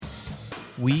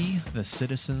We, the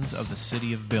citizens of the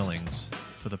city of Billings,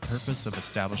 for the purpose of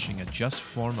establishing a just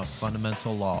form of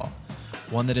fundamental law,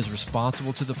 one that is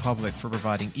responsible to the public for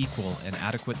providing equal and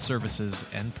adequate services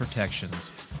and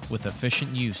protections with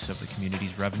efficient use of the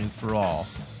community's revenue for all,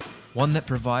 one that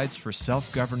provides for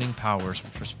self-governing powers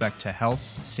with respect to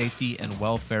health, safety, and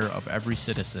welfare of every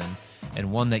citizen,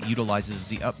 and one that utilizes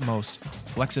the utmost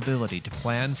flexibility to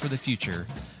plan for the future,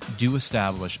 do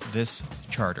establish this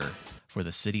charter for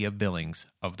the city of Billings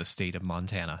of the state of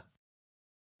Montana.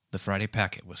 The Friday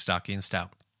Packet with Stocky and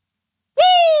Stout.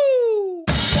 Woo!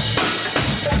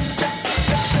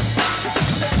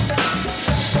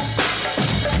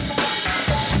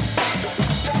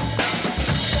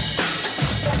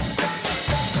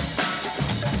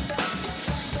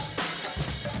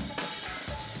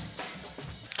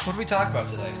 What do we talk about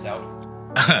today, Stout?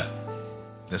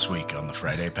 This week on the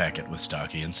Friday Packet with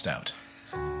Stocky and Stout,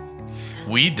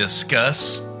 we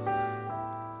discuss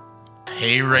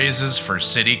pay raises for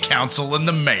city council and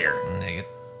the mayor. Negative.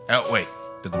 Oh, wait.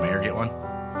 Did the mayor get one?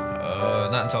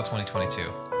 Not until 2022.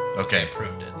 Okay. They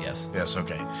approved it, yes. Yes,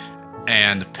 okay.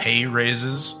 And pay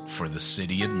raises for the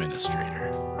city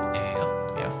administrator.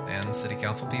 Yeah. And city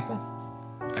council people.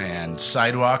 And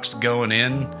sidewalks going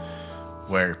in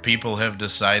where people have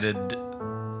decided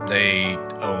they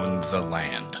own the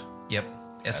land. Yep.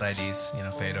 SIDs,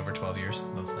 paid over 12 years,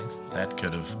 those things. That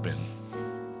could have been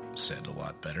said a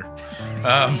lot better.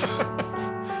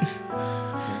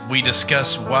 We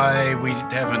discuss why we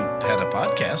haven't had a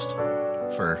podcast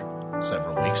for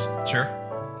several weeks. Sure.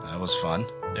 That was fun.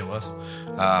 It was.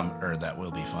 Or that will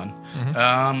be fun.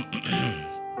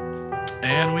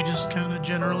 And we just kind of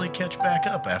generally catch back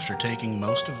up after taking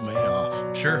most of May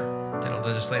off. Sure. Did a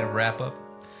legislative wrap-up.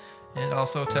 And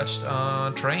also touched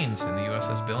on trains in the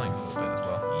USS Billings a little bit as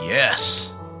well.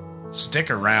 Yes. Stick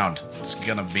around. It's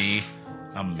going to be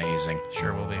amazing.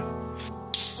 Sure will be.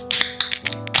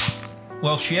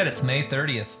 Well, shit, it's May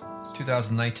 30th,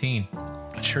 2019.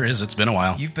 It sure is. It's been a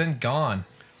while. You've been gone.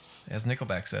 As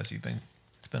Nickelback says,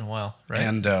 it's been a while, right?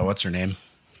 And what's her name?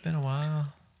 It's been a while.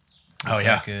 Oh,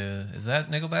 yeah. Like, is that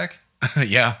Nickelback?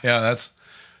 yeah, that's...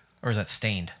 Or is that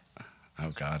Stained?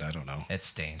 Oh, God, I don't know. It's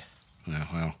Stained. No,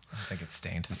 well... I think it's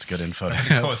Stained. That's good info to Oh,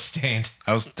 have. it's Stained.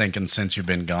 I was thinking Since You've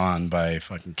Been Gone by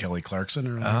fucking Kelly Clarkson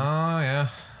or whatever. Oh, yeah.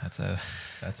 That's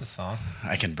a song.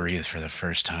 I can breathe for the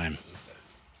first time.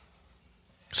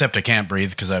 Except I can't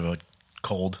breathe because I have a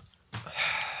cold. Did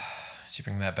you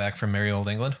bring that back from Merry Old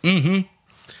England? Mm-hmm.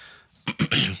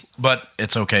 But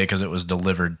it's okay because it was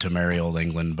delivered to Merry Old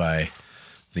England by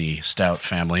the Stout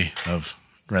family of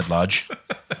Red Lodge.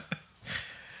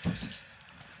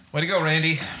 Way to go,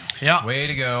 Randy. Yeah. Way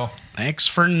to go. Thanks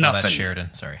for Oh, nothing. that's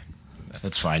Sheridan. Sorry.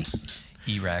 That's fine.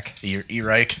 Iraq.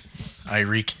 Iraq.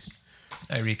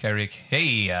 Hey,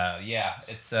 yeah.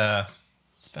 It's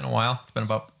been a while. It's been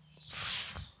about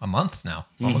a month now.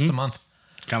 Almost a month.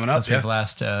 Coming up, since we've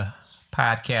last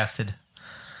podcasted.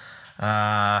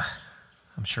 I'm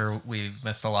sure we've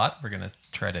missed a lot. We're going to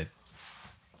try to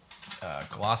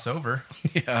gloss over.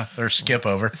 Yeah, or skip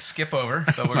over.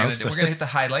 But we're gonna hit the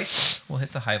highlights. We'll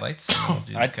hit the highlights. And we'll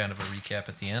do kind of a recap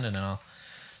at the end, and then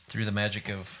through the magic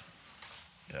of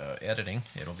editing,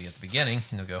 it'll be at the beginning,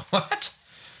 and you'll go, "What?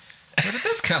 Where did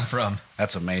this come from?"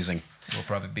 That's amazing. We'll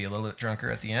probably be a little bit drunker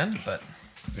at the end, but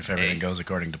if everything goes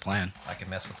according to plan, I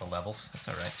can mess with the levels. That's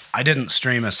all right. I didn't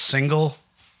stream a single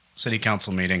city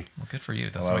council meeting. Well, good for you.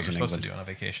 That's what you're supposed to do on a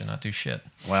vacation, not do shit.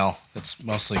 Well, it's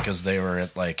mostly because they were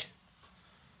at like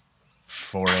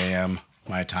 4 a.m.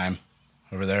 my time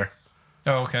over there.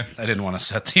 Oh, okay. I didn't want to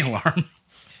set the alarm.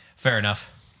 Fair enough.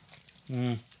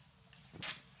 I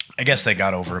guess they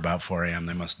got over about 4 a.m.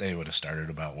 They would have started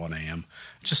about 1 a.m.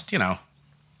 Just,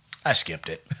 I skipped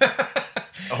it. I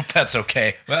hope that's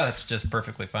okay. Well, that's just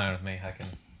perfectly fine with me. I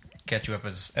can catch you up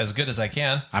as good as I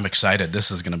can. I'm excited.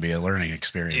 This is going to be a learning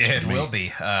experience for me. It will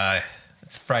be.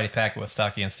 It's Friday Packet with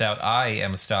Stocky and Stout. I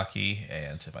am Stocky,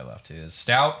 and to my left is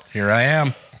Stout. Here I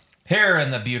am. Here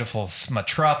in the beautiful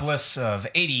metropolis of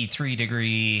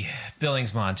 83-degree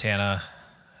Billings, Montana.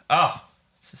 Oh,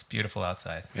 it's just beautiful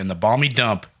outside. In the balmy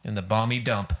dump. In the balmy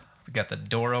dump. We got the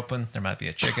door open. There might be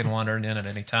a chicken wandering in at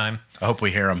any time. I hope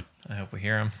we hear him. I hope we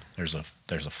hear him. There's a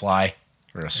fly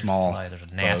or a small fly. There's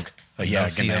a gnat. bug. Oh, yeah,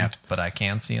 a gnat. But I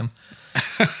can see him.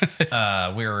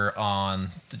 We're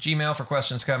on the Gmail for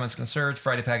questions, comments, concerns,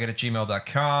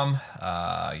 fridaypacket@gmail.com.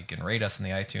 You can rate us in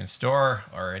the iTunes store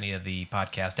or any of the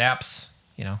podcast apps.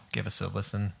 Give us a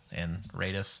listen and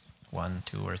rate us 1,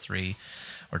 2, or 3,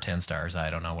 or 10 stars. I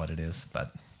don't know what it is,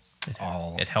 but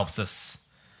it helps us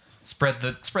spread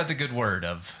the good word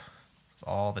of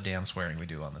all the damn swearing we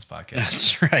do on this podcast.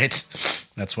 That's right.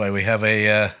 That's why we have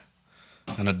an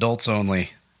adults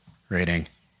only rating.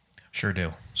 Sure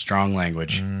do. Strong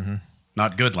language. Mm-hmm.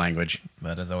 Not good language.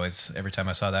 But as always, every time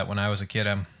I saw that when I was a kid,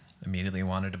 I immediately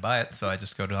wanted to buy it. So I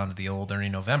just go down to the old Ernie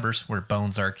Novembers, where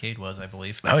Bones Arcade was, I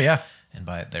believe. Oh, yeah. And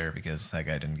buy it there because that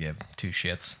guy didn't give two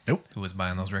shits. Nope. Who was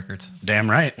buying those records.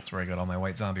 Damn right. That's where I got all my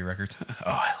White Zombie records. Oh,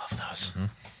 I love those. Mm-hmm.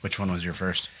 Which one was your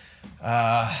first?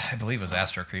 I believe it was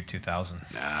Astro Creep 2000.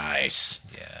 Nice.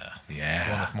 Yeah. Yeah.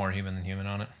 The one with More Human Than Human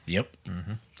on it. Yep.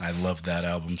 Mm-hmm. I loved that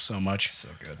album so much. So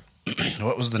good.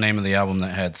 What was the name of the album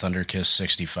that had Thunder Kiss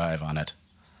 65 on it?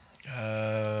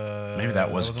 Maybe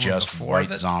that was just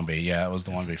White Zombie. Yeah, it was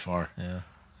the one before. Yeah.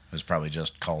 It was probably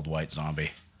just called White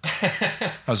Zombie.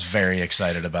 I was very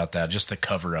excited about that. Just the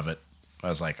cover of it. I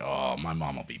was like, oh, my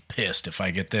mom will be pissed if I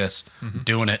get this. Mm-hmm. I'm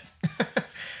doing it.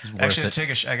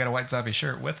 Actually, I got a White Zombie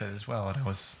shirt with it as well, and I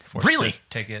was forced to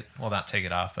take it, well, not take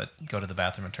it off, but go to the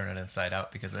bathroom and turn it inside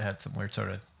out because it had some weird sort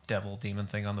of devil demon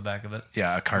thing on the back of it.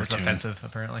 Yeah, a cartoon. It was offensive,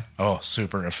 apparently. Oh,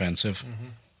 super offensive. Mm-hmm.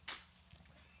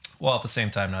 Well, at the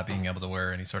same time, not being able to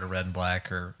wear any sort of red and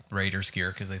black or Raiders gear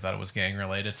because they thought it was gang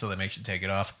related, so they make you take it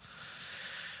off.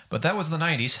 But that was the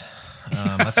 90s.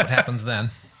 That's what happens then.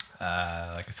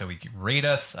 Like I said, we rate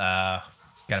us. Got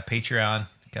a Patreon.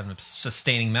 Become a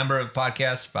sustaining member of the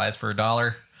podcast. Buys for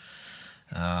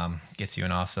 $1. Gets you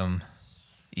an awesome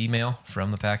email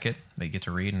from the packet that you get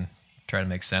to read and try to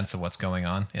make sense of what's going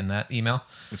on in that email.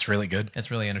 It's really good.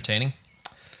 It's really entertaining.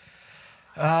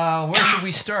 Where should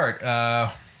we start?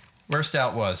 Where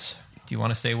Stout was. Do you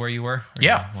want to stay where you were? Or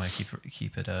yeah. Do you want to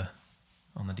keep it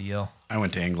on the DL? I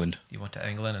went to England. You went to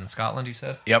England and Scotland, you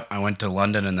said? Yep. I went to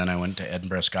London, and then I went to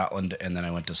Edinburgh, Scotland, and then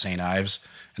I went to St. Ives,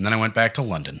 and then I went back to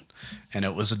London, and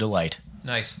it was a delight.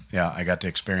 Nice. Yeah, I got to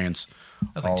experience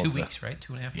that was like 2 weeks, right?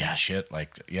 2.5 weeks? Yeah, shit.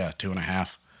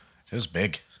 2.5. It was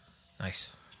big.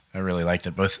 Nice. I really liked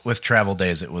it. Both with travel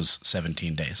days, it was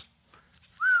 17 days.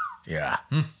 Yeah.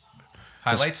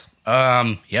 Highlights?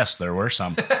 Yes, there were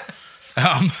some.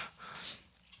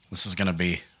 This is going to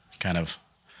be kind of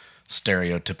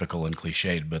stereotypical and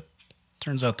cliched, but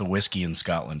turns out the whiskey in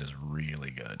Scotland is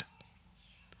really good.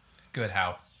 Good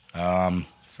how?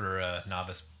 For a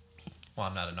novice, well,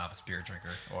 I'm not a novice beer drinker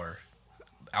or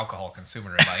alcohol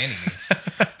consumer by any means.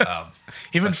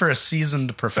 Even for a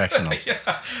seasoned professional,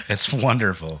 yeah. It's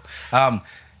wonderful.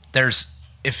 There's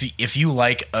if you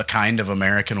like a kind of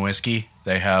American whiskey,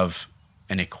 they have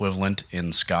an equivalent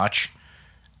in Scotch,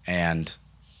 and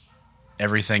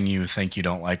everything you think you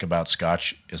don't like about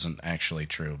Scotch isn't actually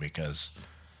true, because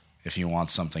if you want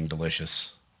something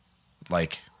delicious,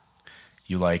 like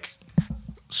you like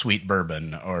sweet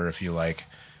bourbon, or if you like,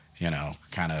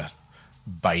 kind of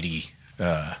bitey,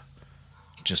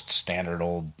 just standard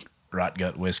old rot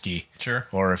gut whiskey. Sure.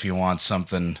 Or if you want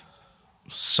something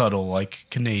subtle like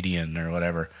Canadian or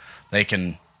whatever, they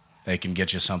can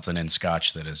get you something in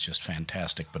Scotch that is just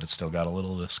fantastic, but it's still got a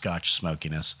little of the Scotch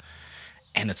smokiness.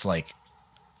 And it's like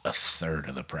a third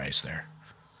of the price there,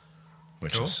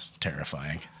 which is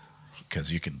terrifying,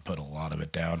 because you can put a lot of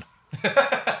it down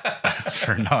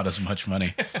for not as much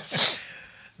money.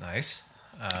 Nice.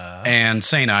 And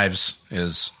St. Ives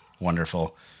is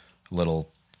wonderful.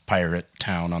 Little pirate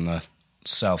town on the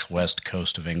southwest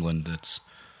coast of England that's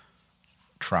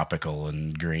tropical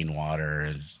and green water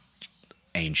and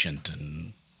ancient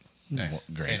and nice.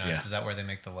 Great. St. Ives, yeah. Is that where they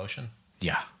make the lotion?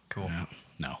 Yeah. Cool.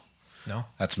 No?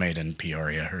 That's made in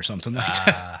Peoria or something like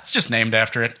that. It's just named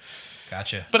after it.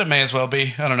 Gotcha. But it may as well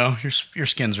be. I don't know. Your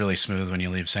skin's really smooth when you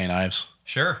leave St. Ives.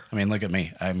 Sure. I mean, look at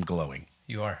me. I'm glowing.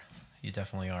 You are. You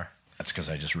definitely are. That's because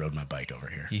I just rode my bike over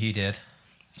here. He did.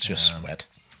 It's just sweat.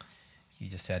 You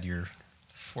just had your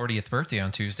 40th birthday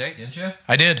on Tuesday, didn't you?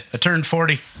 I did. I turned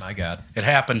 40. My God. It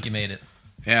happened. You made it.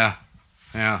 Yeah.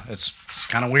 Yeah. It's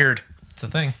kind of weird. It's a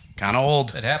thing. Kind of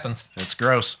old. It happens. It's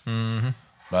gross. Mm-hmm.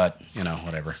 But,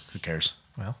 whatever. Who cares?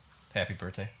 Well, happy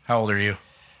birthday. How old are you?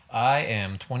 I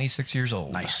am 26 years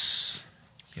old. Nice.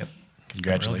 Yep.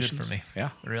 Congratulations. Real good for me. Yeah.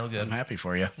 Real good. I'm happy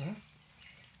for you. Mm-hmm.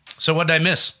 So what did I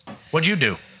miss? What'd you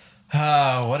do?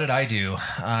 What did I do?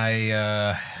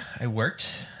 I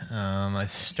worked. I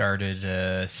started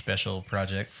a special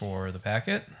project for the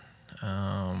packet,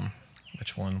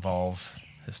 which will involve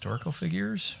historical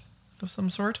figures of some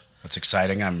sort. That's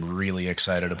exciting. I'm really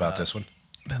excited about this one.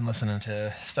 Been listening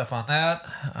to stuff on that.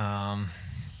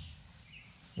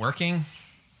 Working.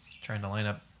 Trying to line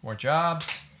up more jobs.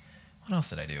 What else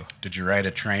did I do? Did you ride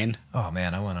a train? Oh,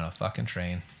 man, I went on a fucking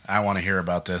train. I want to hear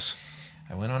about this.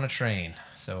 I went on a train.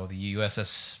 So the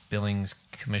USS Billings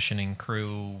commissioning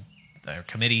crew, or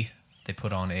committee, they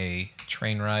put on a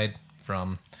train ride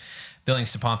from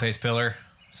Billings to Pompey's Pillar.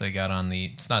 So he got on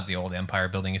it's not the old Empire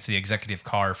building, it's the executive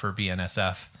car for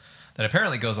BNSF that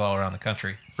apparently goes all around the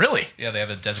country. Really? Yeah, they have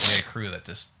a designated crew that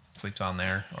just sleeps on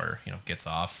there or, gets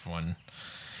off when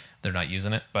they're not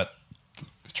using it. But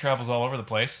it travels all over the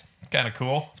place. Kind of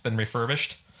cool. It's been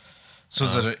refurbished.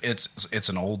 So it's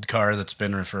an old car that's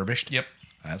been refurbished? Yep.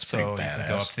 That's pretty badass. You can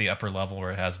go up to the upper level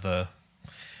where it has the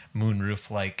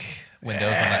moonroof-like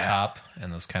windows on the top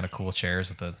and those kind of cool chairs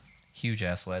with a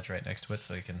huge-ass ledge right next to it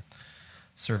so you can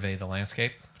survey the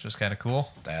landscape, which is kind of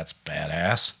cool. That's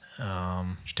badass.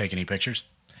 Did you take any pictures?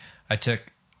 I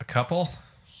took a couple.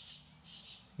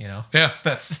 Yeah.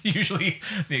 That's usually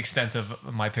the extent of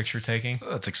my picture taking.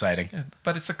 That's exciting. Yeah,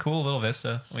 but it's a cool little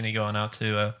vista when you're going out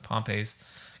to Pompey's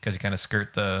because you kind of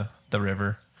skirt the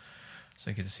river.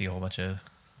 So you get to see a whole bunch of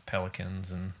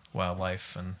pelicans and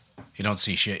wildlife. And you don't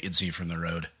see shit you'd see from the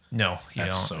road. No, you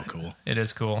That's don't. so cool. It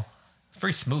is cool. It's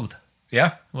very smooth. Yeah?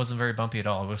 It wasn't very bumpy at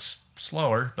all. It was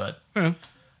slower, but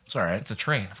it's all right. It's a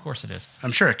train. Of course it is.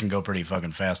 I'm sure it can go pretty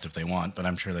fucking fast if they want, but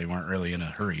I'm sure they weren't really in a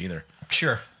hurry either.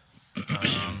 Sure.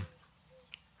 About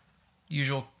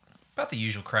the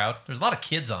usual crowd. There's a lot of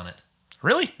kids on it.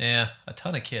 Really? Yeah, a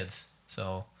ton of kids.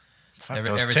 So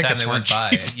every time they went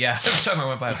by, every time I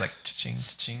went by, I was like, cha-ching,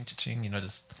 cha-ching, cha-ching,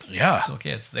 just little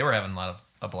kids. They were having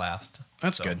a blast.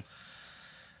 That's good.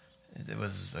 It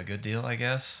was a good deal, I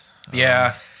guess.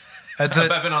 Yeah. I've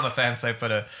been on the fan site,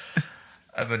 but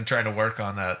I've been trying to work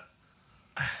on that.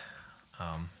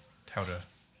 How to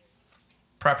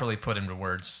properly put into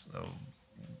words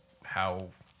how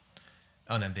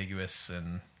unambiguous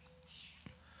and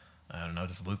I don't know,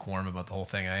 just lukewarm about the whole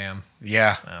thing I am.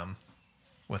 Yeah.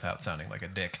 Without sounding like a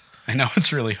dick. I know,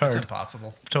 it's really hard. It's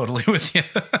impossible. Totally with you.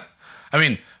 I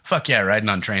mean, fuck yeah, riding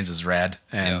on trains is rad,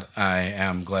 and I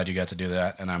am glad you got to do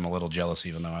that, and I'm a little jealous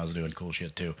even though I was doing cool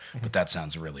shit too. But that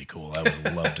sounds really cool. I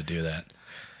would love to do that.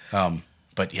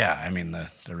 But yeah, I mean,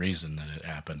 the reason that it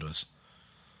happened was,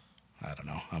 I don't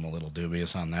know, I'm a little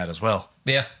dubious on that as well.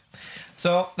 Yeah.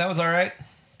 So that was all right.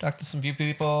 Talked to some few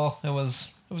people. It was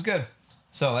good.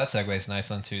 So that segues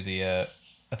nice onto the,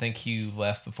 I think you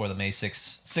left before the May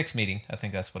 6th meeting. I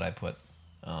think that's what I put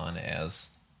on as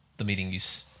the meeting you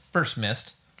first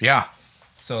missed. Yeah.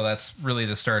 So that's really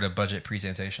the start of budget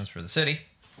presentations for the city.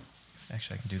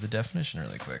 Actually, I can do the definition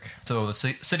really quick. So the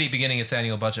city beginning its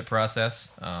annual budget process,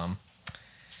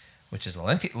 which is a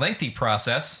lengthy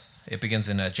process. It begins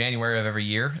in January of every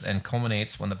year and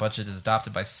culminates when the budget is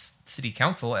adopted by City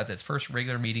Council at its first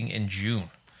regular meeting in June.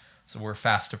 So we're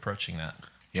fast approaching that.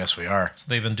 Yes, we are. So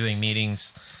they've been doing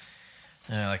meetings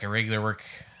like a regular work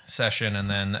session, and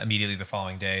then immediately the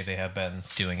following day they have been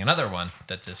doing another one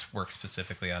that just works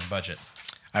specifically on budget.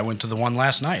 I went to the one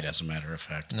last night, as a matter of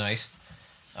fact. Nice.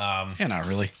 Yeah, not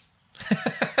really.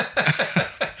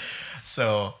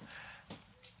 So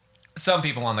some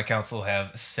people on the council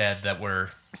have said that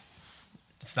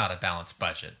it's not a balanced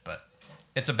budget, but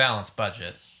it's a balanced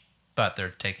budget, but they're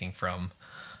taking from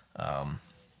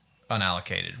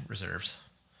unallocated reserves,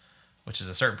 which is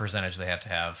a certain percentage they have to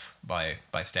have by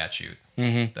statute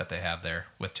that they have there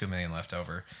with $2 million left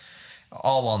over,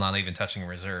 all while not even touching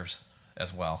reserves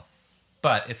as well.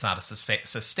 But it's not a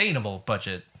sustainable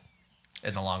budget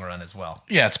in the long run as well.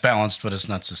 Yeah, it's balanced, but it's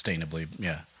not sustainably.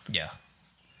 Yeah. Yeah.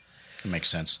 It makes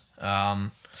sense.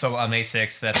 So on May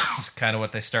 6th, that's kind of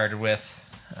what they started with.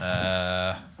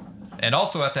 And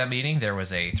also at that meeting, there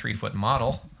was a 3-foot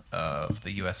model of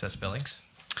the USS Billings.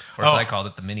 Or as I called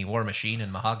it, the mini war machine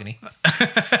in mahogany.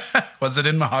 Was it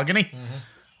in mahogany?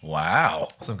 Mm-hmm. Wow.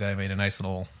 Some guy made a nice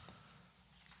little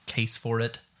case for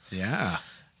it. Yeah.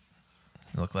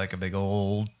 It looked like a big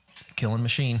old killing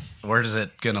machine. Where is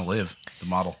it going to live, the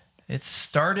model? It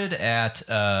started at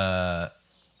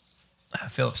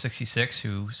Phillips 66,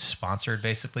 who sponsored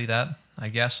basically that, I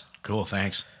guess. Cool,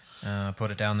 thanks.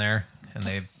 Put it down there, and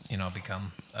they've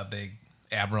become a big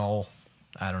Admiral,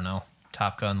 I don't know,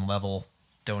 Top Gun level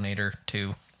donator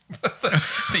to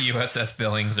the USS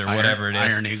Billings or whatever it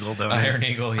is. Iron Eagle donator. Iron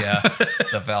Eagle, yeah.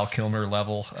 The Val Kilmer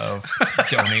level of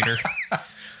donator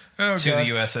to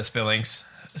the USS Billings.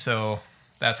 So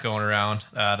that's going around.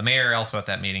 The mayor also at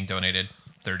that meeting donated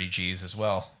 30 G's as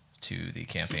well to the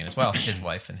campaign as well. His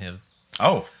wife and him.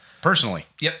 Oh, personally?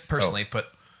 Yep, personally put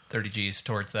 30 G's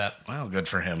towards that. Well, good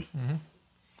for him. Mm-hmm.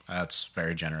 That's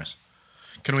very generous.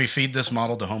 Can we feed this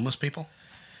model to homeless people?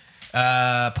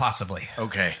 Possibly.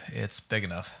 Okay. It's big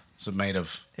enough. Is it made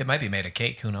of... It might be made of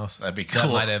cake. Who knows? That'd be cool.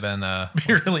 That might have been...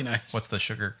 be really nice. What's the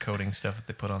sugar coating stuff that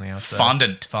they put on the outside?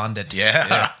 Fondant.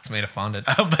 Yeah. It's made of fondant.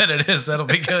 I'll bet it is. That'll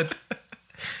be good.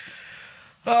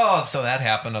 Oh, so that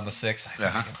happened on the 6th.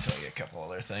 I can tell you a couple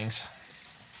other things.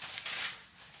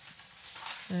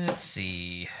 Let's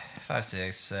see.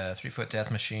 5.6, 3-foot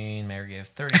death machine. Mayor gave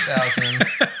 30,000.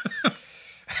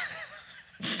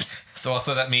 So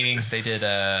also that meeting, they did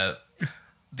the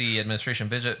administration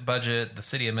budget, the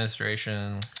city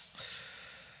administration,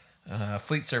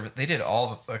 fleet service. They did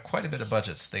all quite a bit of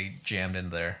budgets. They jammed in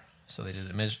there. So they did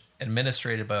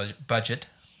administrative budget,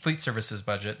 fleet services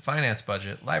budget, finance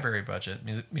budget, library budget,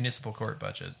 municipal court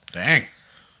budget. Dang.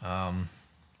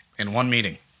 In one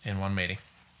meeting.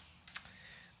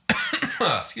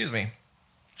 Excuse me.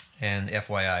 And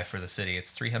FYI for the city,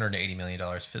 it's $380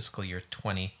 million fiscal year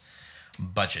 20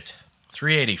 budget.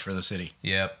 380 for the city.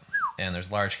 Yep. And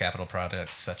there's large capital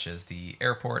projects such as the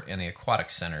airport and the aquatic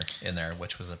center in there,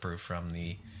 which was approved from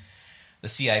the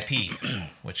CIP,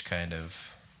 which kind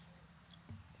of,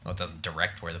 well, it doesn't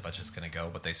direct where the budget's going to go,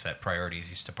 but they set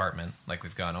priorities each department, like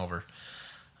we've gone over,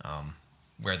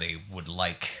 where they would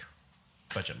like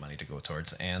budget money to go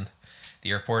towards. And the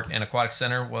airport and aquatic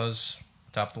center was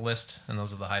top of the list, and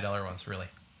those are the high dollar ones, really.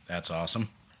 That's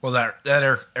awesome. Well, that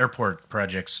airport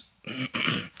project's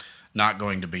not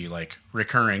going to be like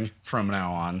recurring from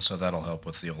now on, so that'll help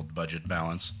with the old budget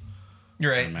balance.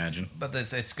 You're right. I imagine. But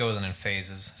it's going in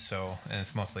phases, so, and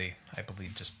it's mostly, I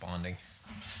believe, just bonding.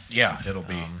 Yeah, it'll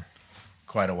be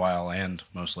quite a while and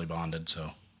mostly bonded,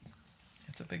 so.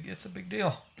 It's a big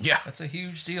deal. Yeah. It's a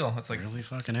huge deal. It's like it really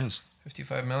fucking is.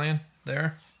 $55 million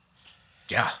there.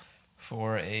 Yeah.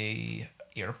 For a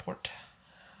airport.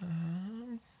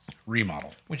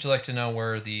 Remodel. Would you like to know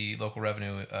where the local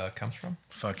revenue comes from?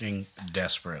 Fucking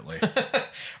desperately.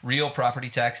 Real property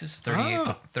taxes,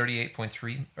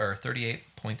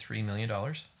 $38.3 million.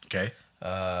 Okay.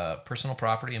 Personal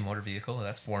property and motor vehicle,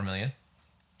 that's $4 million.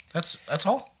 That's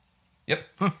all? Yep.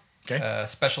 Huh. Okay.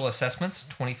 Special assessments,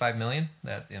 $25 million.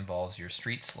 That involves your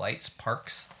streets, lights,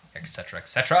 parks, etc.,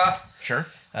 etc. Sure.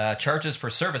 Charges for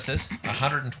services,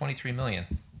 $123 million.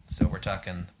 So we're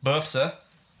talking BUFSA,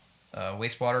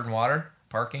 wastewater and water,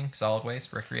 parking, solid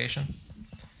waste, recreation.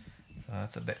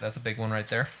 That's a big one right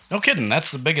there. No kidding.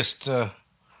 That's the biggest. I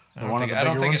don't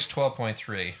think it's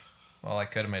 12.3. Well, I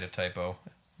could have made a typo.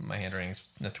 My handwriting is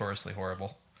notoriously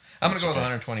horrible. I'm going to go with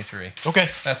 123. Okay.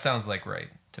 That sounds like right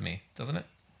to me, doesn't it?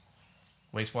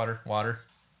 Wastewater, water,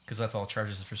 because that's all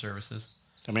charges for services.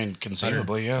 I mean,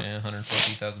 conceivably, yeah. Yeah,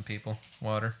 150,000 people,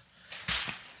 water.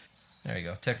 There you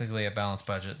go. Technically a balanced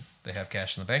budget. They have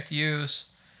cash in the bank to use.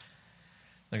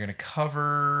 They're going to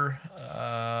cover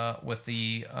with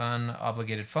the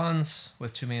unobligated funds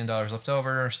with $2 million left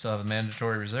over. Still have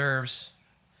mandatory reserves.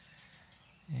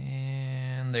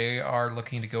 And they are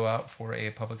looking to go out for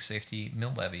a public safety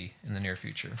mill levy in the near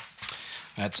future.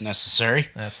 That's necessary.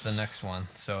 That's the next one.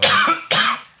 So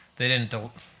they didn't.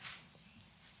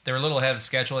 They were a little ahead of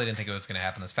schedule. They didn't think it was going to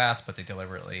happen this fast, but they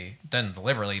but they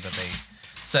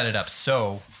set it up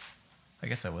so. I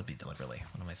guess that would be deliberately.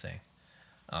 What am I saying?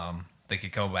 They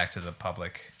could go back to the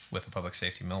public with a public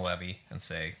safety mill levy and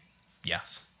say,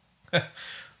 yes.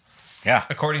 Yeah.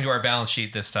 According to our balance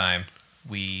sheet this time,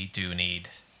 we do need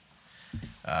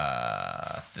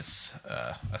this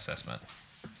assessment.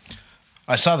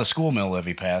 I saw the school mill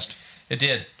levy passed. It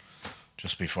did.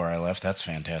 Just before I left. That's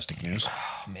fantastic news.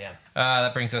 Oh, man.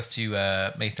 That brings us to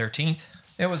May 13th.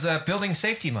 It was Building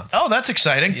Safety Month. Oh, that's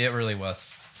exciting. It really was.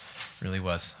 Really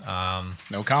was.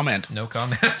 No comment. No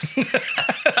comment.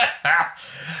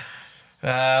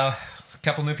 A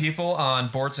couple new people on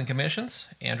boards and commissions.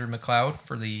 Andrew McLeod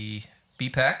for the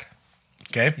BPAC.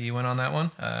 Okay. He went on that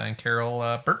one. And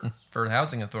Carol Burton for the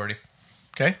Housing Authority.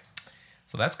 Okay.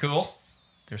 So that's cool.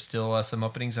 There's still some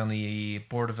openings on the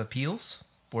Board of Appeals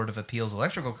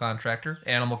Electrical Contractor,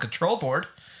 Animal Control Board,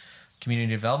 Community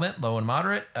Development, Low and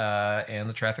Moderate, and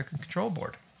the Traffic and Control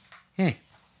Board.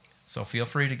 So feel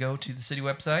free to go to the city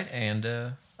website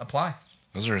and apply.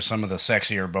 Those are some of the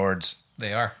sexier boards.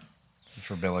 They are.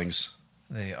 For Billings.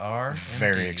 They are.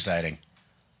 Very indeed. exciting.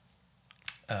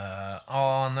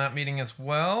 On that meeting as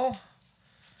well,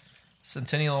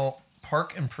 Centennial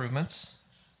Park improvements.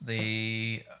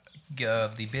 The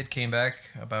bid came back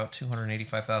about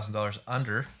 $285,000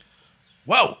 under.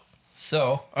 Whoa!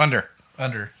 So Under.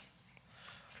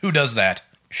 Who does that?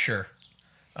 Sure.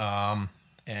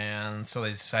 And so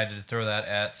they decided to throw that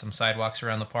at some sidewalks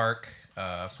around the park,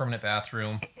 permanent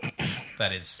bathroom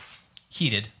that is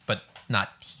heated, but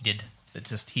not heated. It's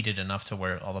just heated enough to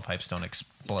where all the pipes don't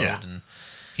explode. Yeah. And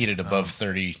heated above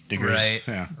 30 degrees. Right.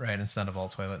 Yeah. Right. Instead of all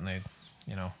toilet and they,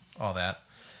 all that.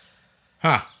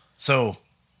 Huh. So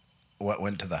what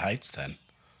went to the Heights then?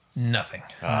 Nothing.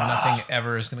 Nothing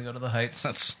ever is going to go to the Heights.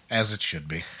 That's as it should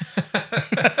be.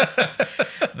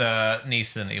 The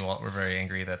niece and Ewalt were very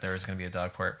angry that there was going to be a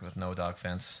dog park with no dog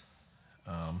fence.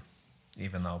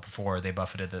 Even though before they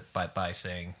buffeted it by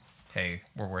saying hey,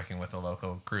 we're working with a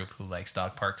local group who likes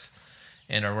dog parks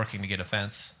and are working to get a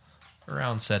fence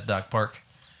around said dog park.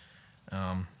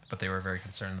 But they were very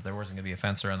concerned that there wasn't going to be a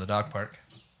fence around the dog park.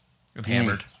 And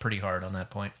hammered pretty hard on that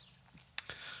point.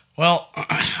 Well,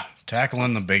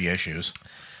 tackling the big issues.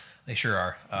 They sure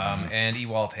are. And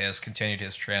Ewald has continued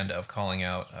his trend of calling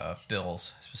out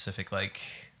bills, specific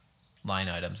line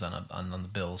items on the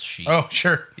bills sheet. Oh,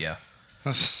 sure. Yeah.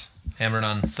 Hammering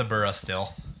on Sabura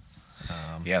still.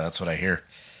 Yeah, that's what I hear.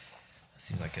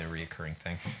 Seems like a reoccurring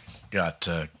thing. Got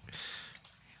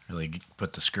really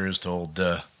put the screws to old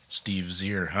Steve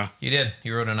Zier, huh? He did.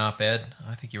 He wrote an op-ed.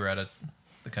 I think you were at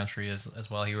the country as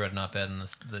well. He wrote an op-ed in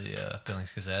the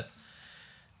Billings Gazette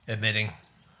admitting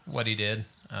what he did.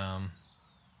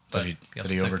 But Did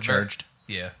he overcharged?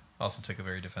 Yeah. Also took a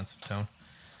very defensive tone.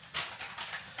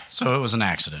 So it was an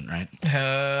accident, right?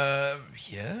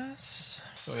 Yes.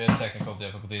 So we had technical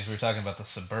difficulties. We were talking about the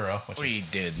Sabura, which we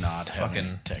did not have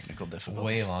any technical difficulties.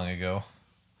 Way long ago.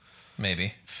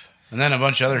 Maybe. And then a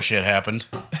bunch of other shit happened.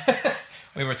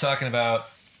 We were talking about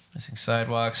missing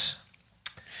sidewalks.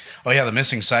 Oh, yeah, the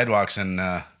missing sidewalks on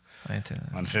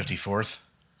 54th.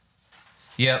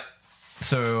 Yep.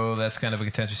 So that's kind of a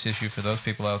contentious issue for those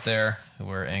people out there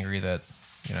who are angry that,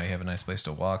 you have a nice place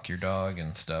to walk your dog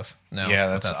and stuff. No, yeah,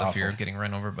 that's without awful. the fear of getting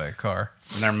run over by a car.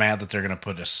 And they're mad that they're going to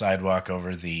put a sidewalk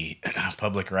over the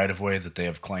public right-of-way that they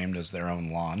have claimed as their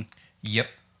own lawn. Yep.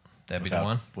 That'd be the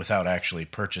one. Without actually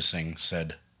purchasing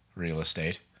said real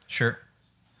estate. Sure.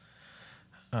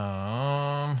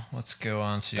 Let's go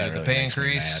on to That the really pay makes me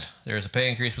increase. mad. There's a pay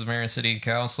increase with mayor and city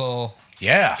council.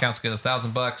 Yeah. Council gets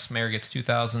 $1,000. Mayor gets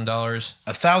 $2,000.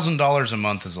 $1,000 a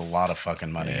month is a lot of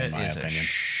fucking money, in my opinion. A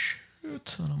shit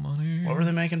ton of money. What were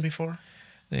they making before?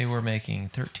 They were making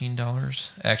 $13.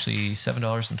 Actually,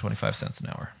 $7.25 an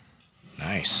hour.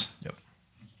 Nice. Yep.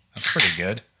 That's pretty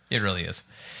good. It really is.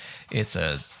 It's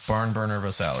a barn burner of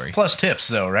a salary. Plus tips,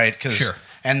 though, right? Sure.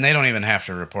 And they don't even have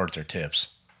to report their tips.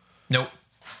 Nope.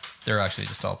 They're actually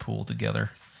just all pooled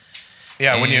together.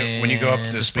 Yeah, when you go up to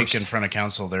And speak in dispersed. front of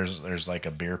council, there's like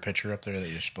a beer pitcher up there that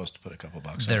you're supposed to put a couple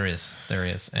bucks in. There is.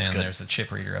 And good. there's a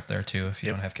chip reader up there, too, if you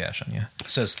don't have cash on you.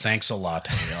 It says thanks a lot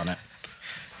on it.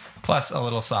 Plus a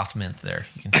little soft mint there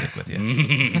you can take with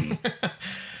you.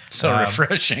 So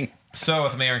refreshing. So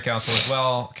with the mayor and council as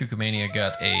well, Cucumania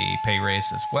got a pay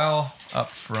raise as well, up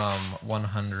from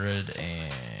 100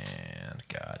 and...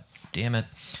 God damn it.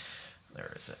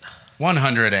 There is it.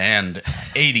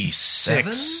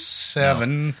 186.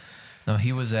 Seven. No,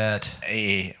 he was at...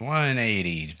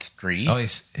 183. Oh,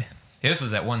 his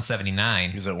was at 179.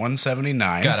 He was at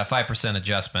 179. Got a 5%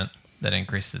 adjustment that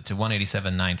increased it to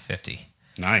 187,950.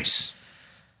 Nice.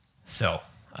 So,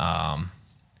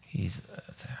 he's...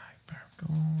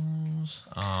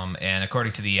 and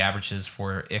according to the averages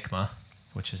for ICMA,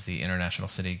 which is the International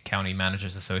City County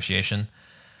Managers Association...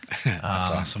 That's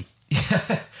awesome.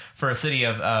 For a city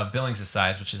of Billings'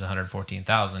 size, which is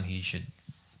 114,000, he should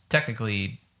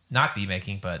technically not be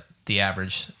making, but the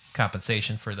average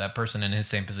compensation for that person in his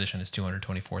same position is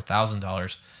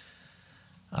 $224,000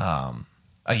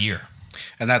 a year.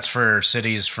 And that's for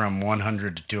cities from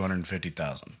 100 to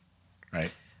 250,000,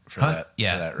 right? For that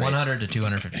rate. 100 to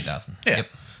 250,000. Yeah, Yep.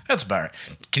 that's about right.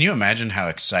 Can you imagine how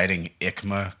exciting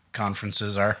ICMA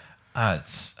conferences are?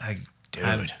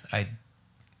 Dude, I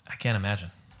can't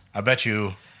imagine. I bet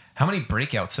you. How many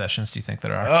breakout sessions do you think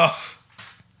there are? Oh,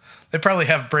 they probably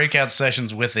have breakout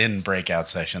sessions within breakout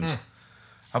sessions.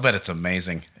 I'll bet it's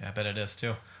amazing. Yeah, I bet it is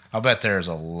too. I'll bet there's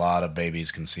a lot of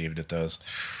babies conceived at those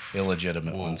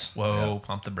illegitimate ones. Whoa,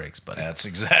 pump the brakes, buddy. That's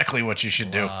exactly what you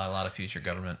should do. A lot of future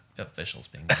government officials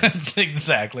being. That's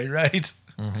exactly right.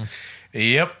 Mm-hmm.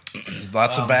 Yep.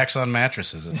 Lots of backs on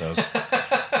mattresses at those.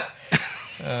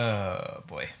 Oh,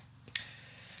 boy.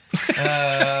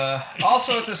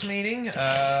 Also at this meeting,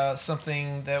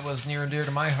 something that was near and dear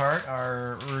to my heart,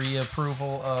 our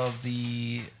reapproval of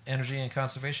the Energy and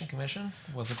Conservation Commission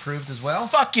was approved as well.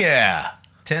 Fuck yeah.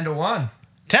 10-1.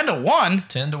 10-1?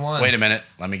 10-1. Wait a minute.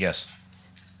 Let me guess.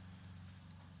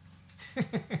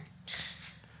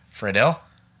 Friedel?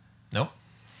 Nope.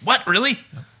 What? Really?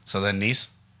 Nope. So then Nice?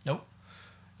 Nope.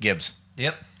 Gibbs?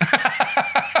 Yep.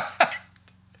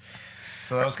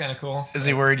 So that was kind of cool. Is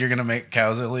he worried you're going to make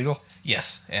cows illegal?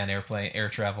 Yes, and air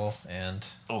travel, and...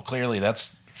 Well, clearly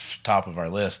that's top of our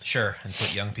list. Sure, and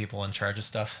put young people in charge of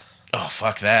stuff. Oh,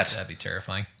 fuck that. That'd be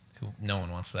terrifying. No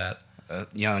one wants that.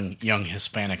 Young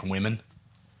Hispanic women.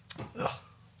 Ugh.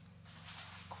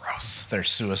 Gross. Their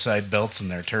suicide belts and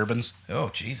their turbans. Oh,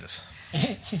 Jesus.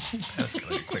 That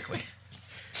escalated quickly.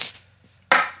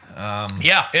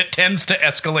 Yeah, it tends to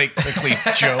escalate quickly,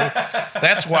 Joe.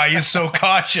 That's why he's so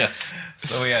cautious.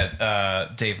 So we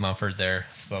had Dave Mumford there,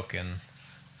 spoke in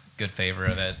good favor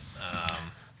of it.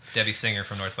 Debbie Singer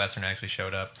from Northwestern actually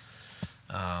showed up.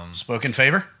 Spoke in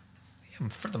favor? Yeah,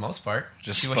 for the most part.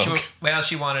 Just spoke.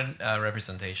 She wanted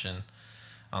representation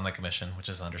on the commission, which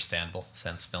is understandable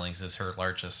since Billings is her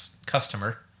largest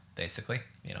customer, basically.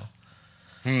 You know.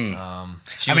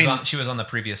 She was on the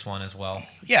previous one as well.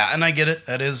 Yeah, and I get it.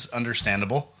 That is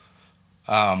understandable.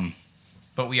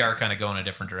 But we are kind of going a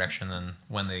different direction than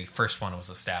when the first one was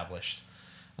established.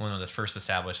 When it was first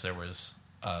established, there was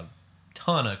a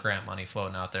ton of grant money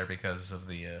floating out there because of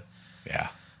the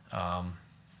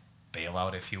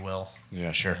bailout, if you will.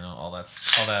 Yeah, sure. You know, all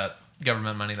that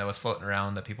government money that was floating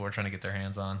around that people were trying to get their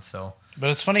hands on. So, but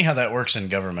it's funny how that works in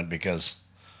government because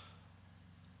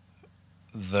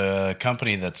the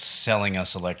company that's selling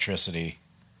us electricity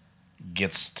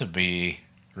gets to be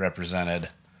represented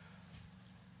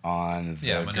on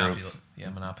the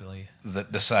group monopoly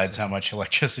that decides how much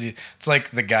electricity. It's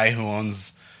like the guy who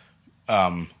owns,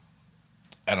 I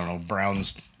don't know,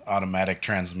 Brown's automatic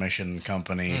transmission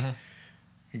company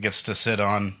gets to sit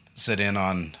in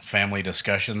on family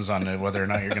discussions on whether or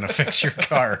not you're going to fix your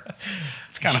car.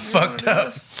 It's kind of fucked up.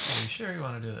 Are you sure you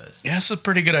want to do this? Yeah, it's a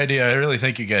pretty good idea. I really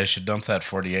think you guys should dump that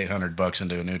 $4,800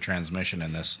 into a new transmission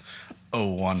in this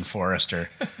 01 Forester.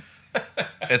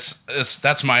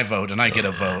 That's my vote, and I get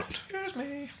a vote. Excuse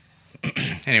me.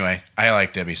 Anyway, I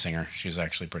like Debbie Singer. She's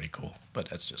actually pretty cool, but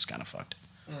that's just kind of fucked.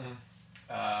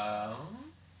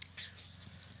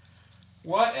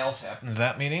 What else happened at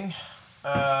that meeting?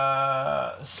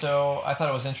 So I thought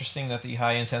it was interesting that the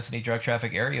High Intensity Drug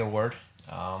Traffic Area Award,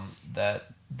 that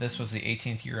this was the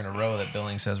 18th year in a row that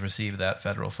Billings has received that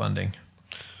federal funding.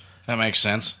 That makes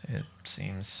sense. It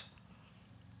seems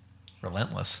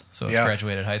relentless. So it's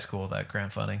graduated high school with that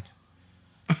grant funding.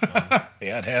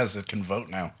 Yeah, it has. It can vote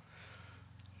now.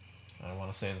 I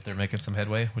want to say that they're making some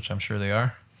headway, which I'm sure they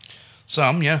are.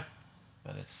 Some, yeah.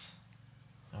 But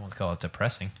I won't call it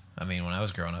depressing. I mean, when I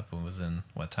was growing up, it was in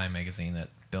Time magazine that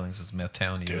Billings was Meth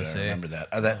Town, USA. Dude, I remember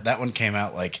that. That one came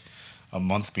out like a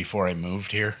month before I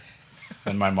moved here,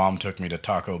 and my mom took me to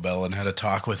Taco Bell and had a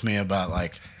talk with me about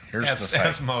like, here's the fact.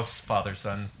 As most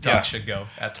father-son talks should go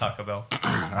at Taco Bell.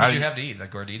 What did you have to eat? The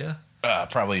gordita?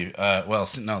 Probably. Well,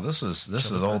 no. This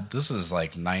is old. This is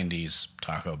like '90s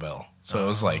Taco Bell. So it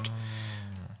was like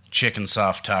chicken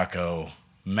soft taco,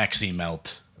 Mexi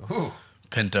melt,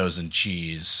 Pintos and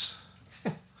cheese.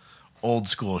 Old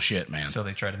school shit, man. So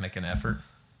they tried to make an effort.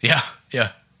 Yeah.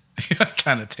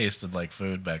 Kind of tasted like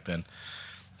food back then.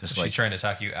 Was she trying to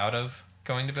talk you out of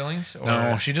going to Billings? Or?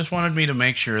 No, she just wanted me to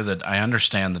make sure that I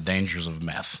understand the dangers of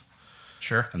meth.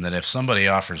 Sure. And that if somebody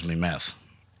offers me meth,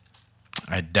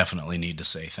 I definitely need to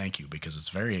say thank you because it's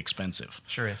very expensive.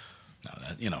 Sure is.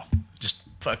 No, just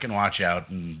fucking watch out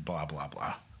and blah, blah,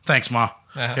 blah. Thanks, Ma.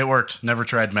 Uh-huh. It worked. Never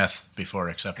tried meth before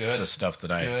except the stuff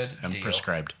that I am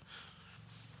prescribed.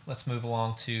 Let's move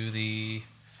along to the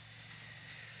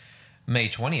May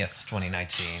 20th,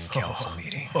 2019 council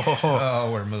meeting.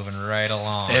 We're moving right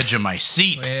along. Edge of my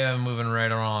seat. Yeah, moving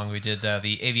right along. We did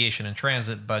the aviation and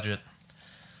transit budget.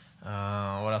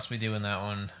 What else we do in that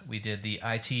one? We did the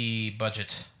IT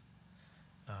budget,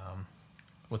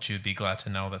 which you'd be glad to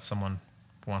know that someone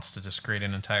wants to just create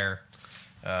an entire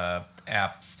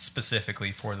app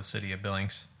specifically for the city of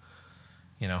Billings.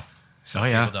 You know, so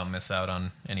people don't miss out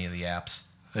on any of the apps.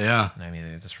 Yeah. I mean,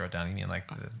 they just wrote down, you mean like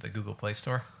the Google Play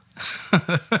Store?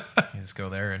 You just go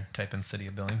there and type in City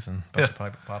of Billings and a bunch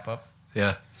of pop up.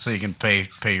 Yeah, so you can pay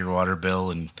your water bill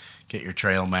and get your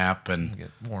trail map and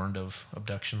get warned of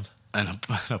abductions. And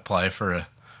apply for a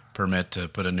permit to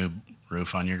put a new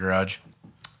roof on your garage.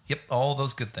 Yep, all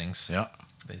those good things. Yeah.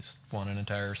 They just want an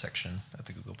entire section at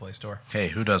the Google Play Store. Hey,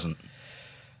 who doesn't?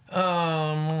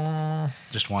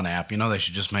 Just one app. You know, they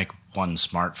should just make one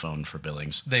smartphone for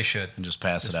Billings. They should. And just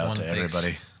pass it out to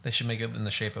everybody. They should make it in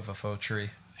the shape of a faux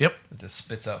tree. Yep. It just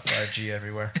spits out 5G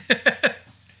everywhere.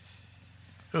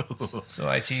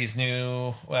 So IT's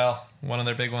new, well, one of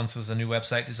their big ones was a new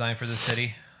website design for the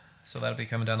city. So that'll be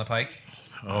coming down the pike.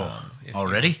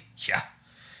 Already? Yeah.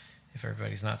 If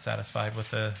everybody's not satisfied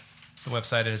with the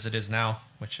website as it is now,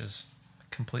 which is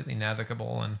completely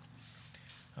navigable and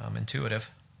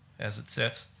intuitive as it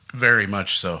sits. Very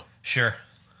much so. Sure.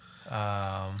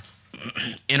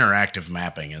 Interactive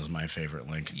mapping is my favorite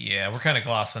link. Yeah, we're kind of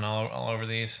glossing all over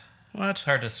these. What? It's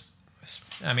hard to...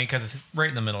 I mean, because it's right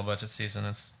in the middle of budget season.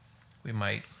 We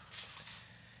might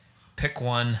pick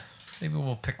one. Maybe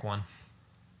we'll pick one.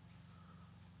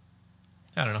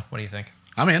 I don't know. What do you think?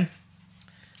 I'm in.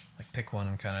 Like pick one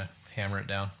and kind of hammer it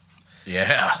down.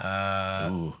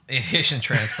 Yeah. Aviation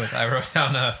transport. I wrote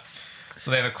down,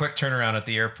 so they have a quick turnaround at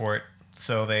the airport.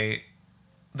 So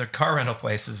their car rental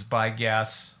places buy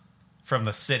gas from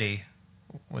the city,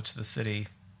 which the city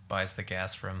buys the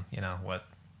gas from, what?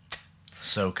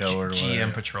 SoCo or GM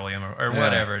whatever. Petroleum or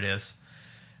whatever it is.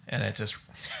 And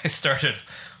I started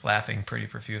laughing pretty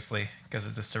profusely because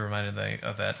it just reminded me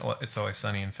of that It's Always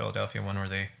Sunny in Philadelphia one where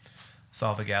they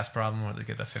solve the gas problem, where they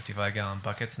get the 55-gallon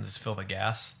buckets and just fill the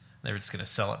gas. They were just going to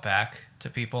sell it back to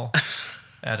people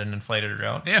at an inflated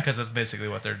amount. Yeah. Because that's basically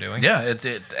what they're doing. Yeah, it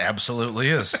absolutely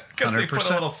is. Because they put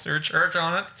a little surcharge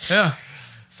on it. Yeah.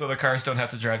 So the cars don't have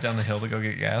to drive down the hill to go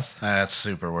get gas. That's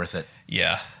super worth it.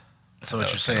 Yeah. So what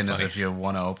you're saying is if you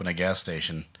want to open a gas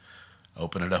station,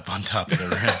 open it up on top of the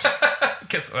ramps.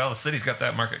 Because, the city's got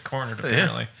that market cornered,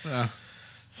 apparently. Yeah.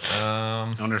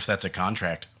 I wonder if that's a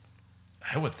contract.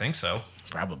 I would think so.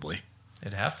 Probably.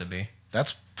 It'd have to be.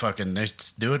 That's fucking...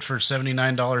 Do it for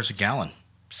 $79 a gallon.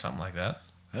 Something like that.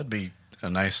 That'd be a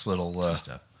nice little... Just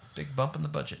a big bump in the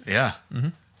budget. Yeah. Mm-hmm.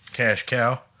 Cash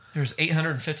cow. There's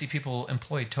 850 people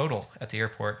employed total at the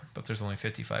airport, but there's only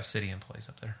 55 city employees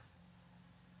up there.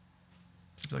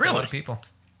 Seems like a lot of people.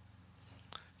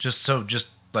 Just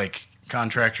like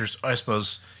contractors, I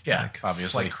suppose. Yeah, like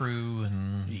obviously. Flight crew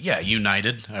and... Yeah,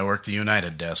 United. I work the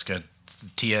United desk.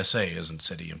 TSA isn't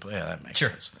city employee. Yeah, that makes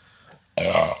sense.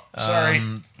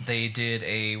 Sorry. They did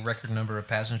a record number of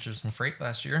passengers and freight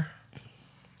last year.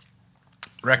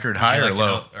 Record high or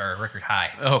low? Or record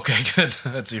high. Okay, good.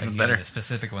 That's even better. The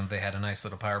specific one, they had a nice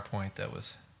little PowerPoint that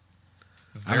was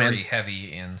very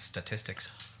heavy in statistics.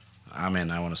 I'm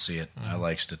in. I want to see it. I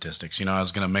like statistics. I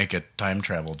was going to make a time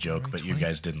travel joke, but you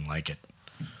guys didn't like it.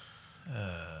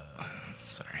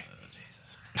 Sorry.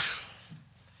 Jesus.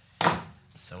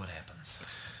 So it happens.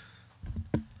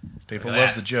 People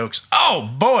love the jokes. Oh,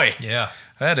 boy! Yeah.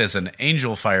 That is an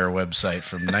Angel Fire website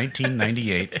from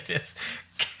 1998. It is.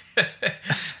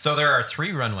 So there are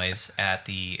 3 runways at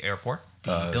the airport.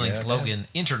 The Billings Logan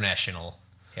International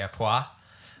Airport.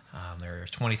 There are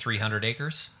 2,300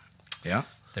 acres. Yeah.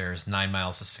 There's 9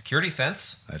 miles of security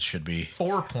fence. That should be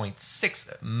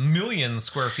 4.6 million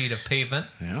square feet of pavement.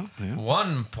 Yeah.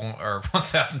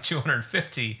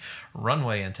 1,250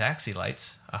 runway and taxi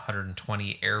lights.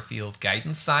 120 airfield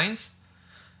guidance signs.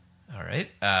 All right.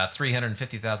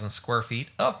 350,000 square feet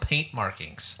of paint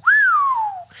markings.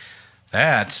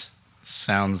 That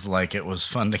sounds like it was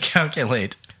fun to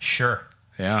calculate. Sure.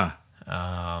 Yeah.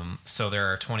 So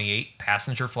there are 28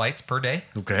 passenger flights per day.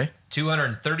 Okay.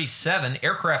 237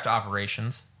 aircraft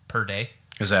operations per day.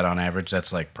 Is that on average?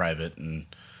 That's like private and...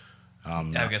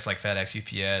 I guess like FedEx,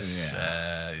 UPS,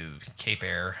 Cape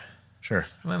Air. Sure.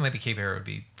 Well, maybe Cape Air would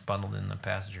be bundled in the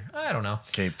passenger. I don't know.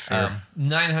 Cape Fear.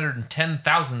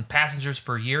 910,000 passengers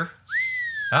per year.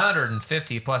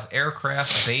 150 plus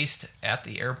aircraft based at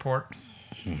the airport.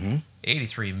 Mm-hmm.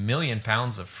 83 million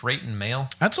pounds of freight and mail.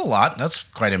 That's a lot. That's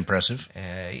quite impressive.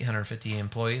 850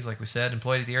 employees, like we said,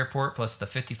 employed at the airport, plus the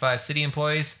 55 city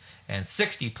employees, and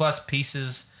 60 plus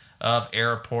pieces of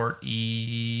airport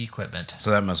equipment. So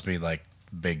that must be like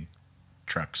big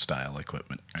truck style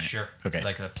equipment, right? Sure. Okay.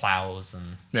 Like the plows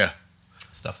and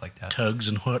stuff like that. Tugs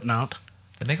and whatnot.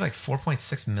 They make like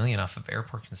 $4.6 million off of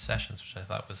airport concessions, which I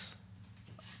thought was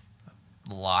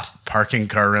a lot. Parking,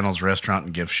 car rentals, restaurant,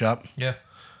 and gift shop. Yeah.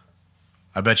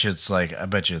 I bet you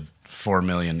 $4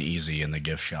 million easy in the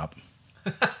gift shop.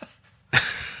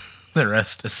 The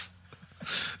rest is...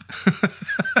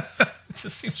 It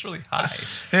just seems really high.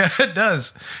 Yeah, it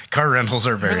does. Car rentals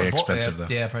are very expensive, though.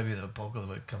 Yeah, probably the bulk of it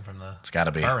would come from the It's got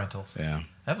to be car rentals. Yeah.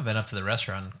 I haven't been up to the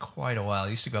restaurant in quite a while. I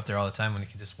used to go up there all the time when you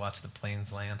could just watch the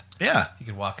planes land. Yeah. You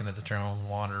could walk into the terminal and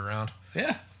wander around.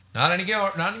 Yeah. Not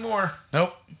anymore.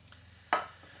 Nope.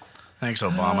 Thanks,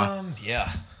 Obama.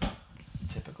 Yeah.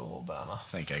 Typical Obama. I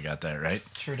think I got that right.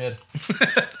 Sure did.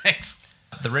 Thanks.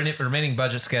 The remaining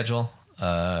budget schedule,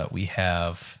 we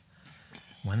have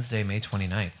Wednesday, May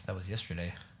 29th. That was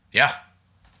yesterday. Yeah.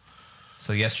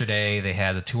 So yesterday they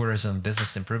had the Tourism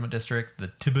Business Improvement District, the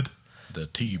TIBID. The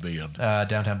T-Bid.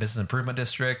 Downtown Business Improvement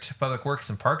District, Public Works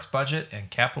and Parks Budget, and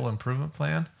Capital Improvement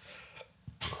Plan.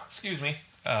 Excuse me.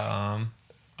 On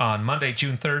Monday,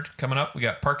 June 3rd, coming up, we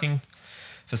got parking,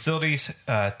 facilities,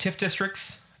 TIF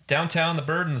districts, downtown, the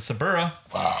Bird, and the Suburra.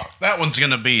 Wow. That one's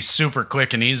going to be super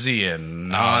quick and easy and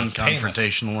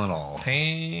non-confrontational at all.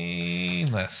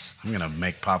 Painless. I'm going to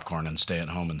make popcorn and stay at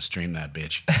home and stream that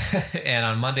bitch. And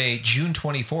on Monday, June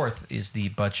 24th, is the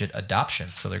budget adoption.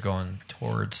 So they're going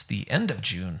towards the end of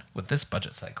June with this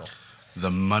budget cycle. The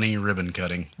money ribbon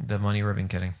cutting.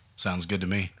 Sounds good to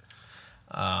me.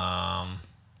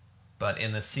 But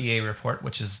in the CA report,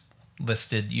 which is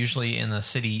listed usually in the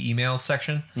city email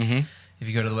section. Mm-hmm. If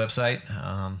you go to the website,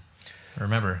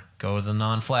 remember, go to the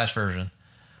non-flash version.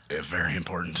 Very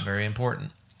important. Very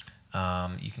important.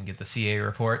 You can get the CA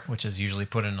report, which is usually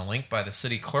put in a link by the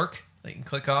city clerk that you can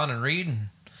click on and read. And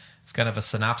it's kind of a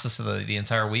synopsis of the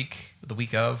entire week, the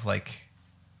week of, like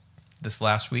this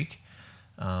last week.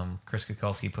 Chris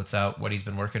Kukulski puts out what he's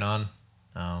been working on,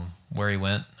 where he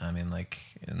went. I mean, like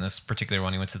in this particular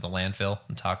one, he went to the landfill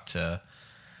and talked to,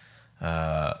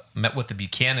 met with the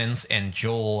Buchanans and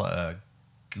Joel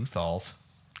Guthals.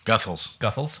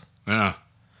 Guthals. Yeah.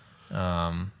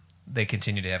 They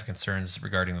continue to have concerns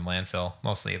regarding the landfill,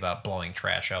 mostly about blowing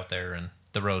trash out there and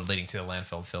the road leading to the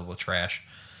landfill filled with trash.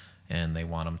 And they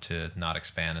want them to not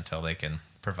expand until they can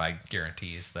provide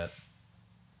guarantees that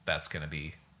that's going to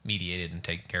be mediated and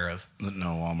taken care of.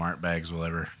 No Walmart bags will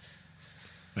ever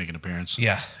make an appearance.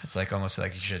 Yeah, it's like almost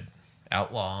like you should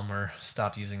outlaw them or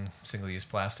stop using single-use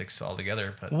plastics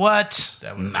altogether. But what?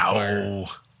 That would require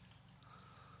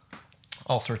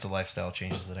all sorts of lifestyle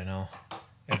changes that I know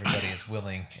everybody is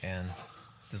willing and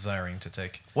desiring to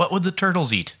take. What would the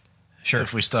turtles eat? Sure.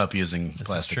 If we stop using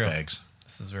plastic bags.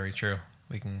 This is very true.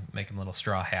 We can make them little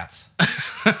straw hats.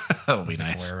 That'll be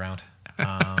nice. Wear around.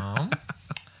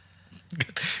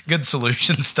 Good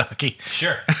solution, Stocky.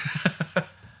 Sure.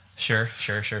 Sure.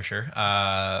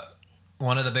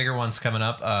 One of the bigger ones coming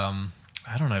up, I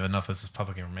don't even know if this is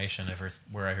public information, if it's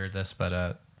where I heard this,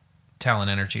 but Talon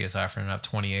Energy is offering up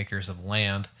 20 acres of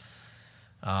land.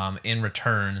 In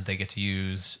return, they get to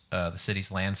use the city's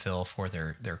landfill for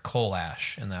their coal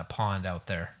ash in that pond out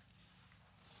there.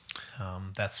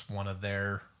 That's one of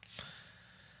their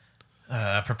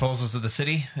proposals of the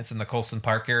city. It's in the Colston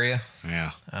Park area.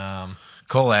 Yeah.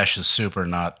 Coal ash is super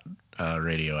not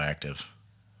radioactive.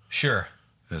 Sure.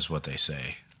 Is what they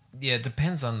say. Yeah, it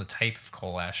depends on the type of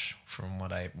coal ash from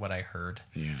what I heard.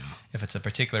 Yeah. If it's a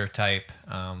particular type,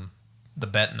 the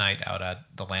bentonite out at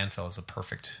the landfill is a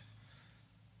perfect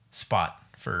spot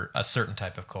for a certain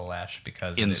type of coal ash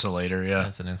because insulator,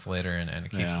 it's an insulator and it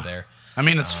keeps it there. I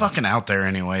mean, it's fucking out there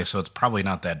anyway, so it's probably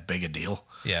not that big a deal.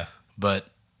 Yeah. But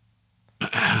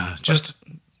just,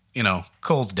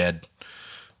 coal's dead.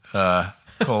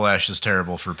 Coal ash is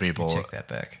terrible for people. Take that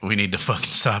back. We need to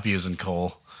fucking stop using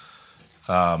coal,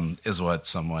 is what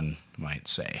someone might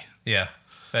say. Yeah.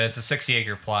 But it's a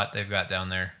 60-acre plot they've got down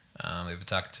there. They've been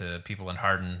talking to people in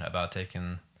Hardin about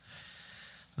taking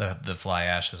the fly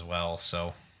ash as well.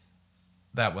 So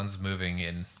that one's moving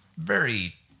in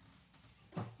very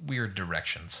weird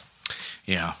directions.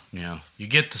 Yeah. You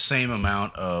get the same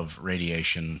amount of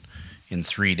radiation in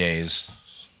 3 days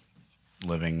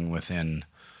living within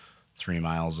 3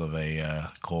 miles of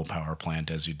a coal power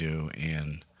plant as you do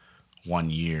in 1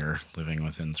 year living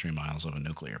within 3 miles of a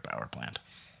nuclear power plant.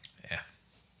 Yeah.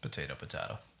 Potato.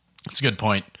 It's a good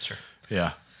point. Sure.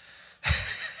 Yeah.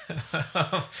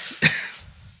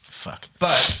 Fuck.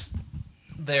 But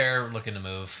they're looking to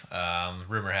move.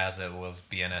 Rumor has it was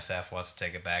BNSF wants to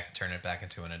take it back and turn it back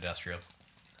into an industrial,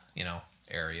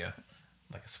 area,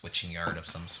 like a switching yard of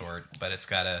some sort. But it's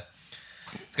got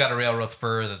a railroad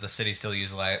spur that the city still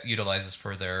utilizes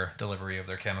for their delivery of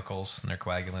their chemicals and their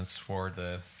coagulants for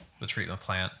the treatment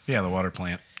plant. Yeah, the water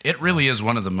plant. It really is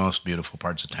one of the most beautiful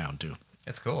parts of town, too.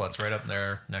 It's cool. It's right up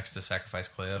there next to Sacrifice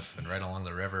Cliff and right along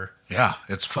the river. Yeah,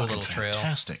 it's cool fucking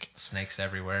fantastic. Trail. Snakes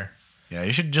everywhere. Yeah,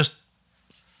 you should just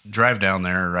drive down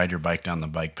there or ride your bike down the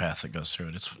bike path that goes through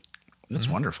it. It's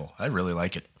wonderful. I really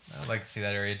like it. I'd like to see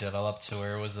that area developed to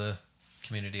where it was a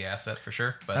community asset for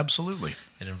sure. But absolutely.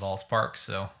 It involves parks,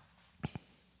 so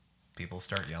people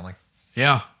start yelling.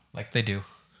 Yeah. Like they do.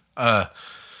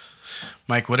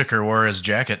 Mike Whitaker wore his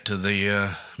jacket to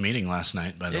the meeting last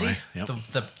night, by the way. Yep.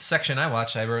 The section I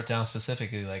watched, I wrote down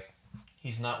specifically, like,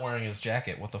 he's not wearing his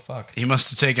jacket. What the fuck? He must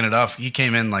have taken it off. He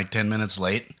came in like 10 minutes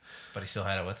late. But he still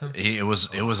had it with him? It was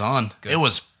on. Good. It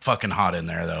was fucking hot in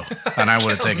there, though. And I would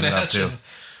have taken it off, too.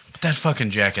 But that fucking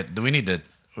jacket, we need to,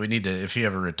 if he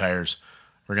ever retires,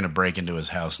 we're going to break into his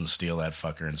house and steal that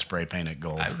fucker and spray paint it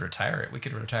gold. I would retire it. We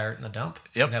could retire it in the dump.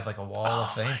 Yep. We'd have like a wall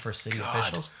of fame for city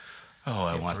officials. Oh,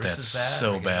 I want that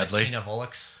so badly. Tina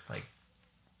Volek's like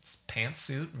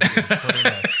pantsuit, put in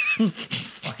a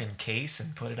fucking case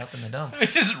and put it up in the dump. I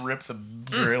just rip the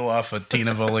grill off of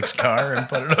Tina Volek's car and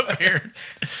put it up here.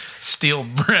 Steal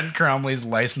Brent Cromley's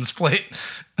license plate.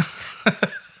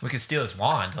 We could steal his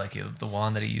wand, like the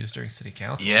wand that he used during city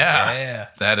council. Yeah.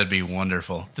 That'd be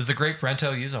wonderful. Does the great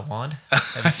Brento use a wand?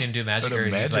 Have you seen him do magic? Or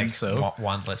he's like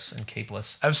wandless and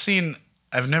capeless?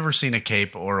 I've never seen a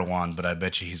cape or a wand, but I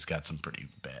bet you he's got some pretty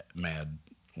mad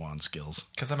wand skills.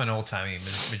 Because I'm an old-timey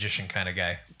magician kind of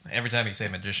guy. Every time you say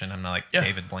magician, I'm not like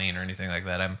David Blaine or anything like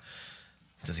that.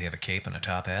 Does he have a cape and a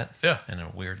top hat? Yeah. And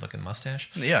a weird-looking mustache?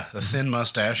 Yeah, a thin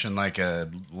mustache and like a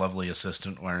lovely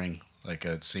assistant wearing like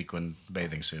a sequin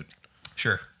bathing suit.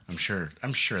 Sure. I'm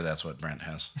sure that's what Brent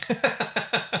has.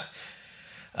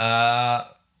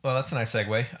 Well, that's a nice segue.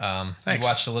 We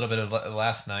watched a little bit of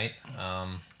last night,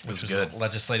 which was good. a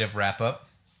legislative wrap-up.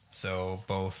 So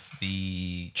both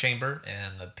the chamber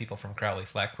and the people from Crowley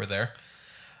Fleck were there,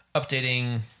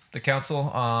 updating the council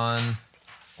on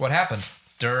what happened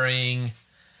during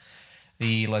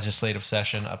the legislative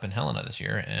session up in Helena this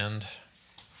year, and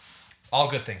all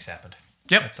good things happened.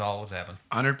 Yep. That's all that's happened.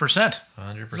 100%.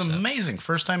 100%. It's amazing.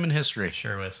 First time in history.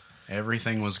 Sure was.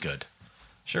 Everything was good.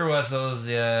 Sure was. Those,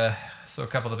 so a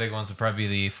couple of the big ones would probably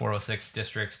be the 406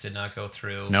 districts did not go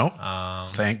through. Nope.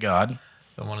 Thank God.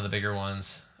 But one of the bigger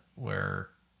ones where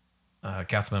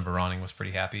Councilmember Ronning was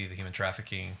pretty happy, the human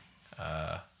trafficking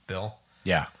bill.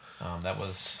 Yeah. That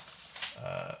was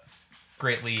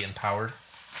greatly empowered.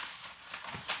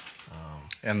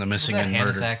 And the missing and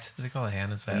Hiatus murder Act. Did they call it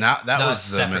Hiatus Act? That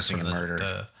was the missing and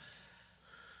murder.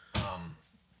 The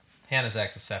Hiatus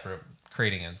Act is separate,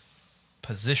 creating a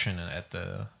position at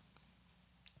the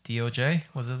DOJ.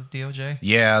 Was it the DOJ?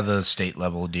 Yeah, the state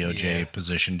level DOJ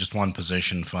position. Just one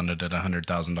position funded at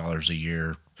 $100,000 a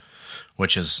year,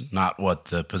 which is not what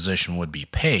the position would be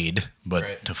paid,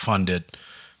 but to fund it,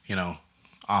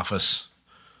 office,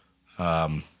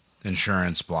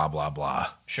 insurance, blah, blah,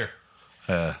 blah. Sure.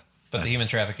 But the human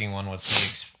trafficking one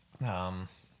was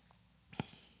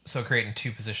so creating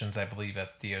two positions, I believe,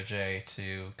 at the DOJ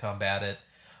to combat it,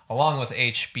 along with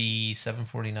HB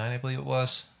 749, I believe it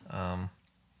was,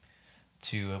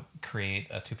 to create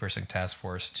a two-person task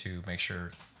force to make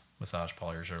sure massage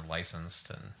parlors are licensed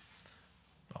and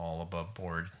all above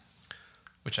board,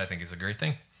 which I think is a great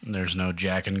thing. There's no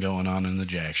jacking going on in the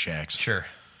Jack Shacks. Sure.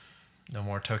 No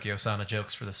more Tokyo Sauna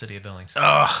jokes for the city of Billings.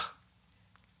 Ugh.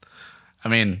 I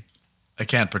mean, I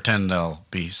can't pretend I'll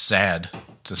be sad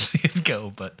to see it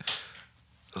go, but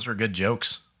those were good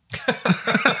jokes.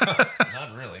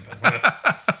 Not really, but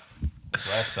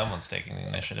glad someone's taking the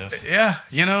initiative. Yeah,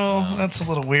 that's a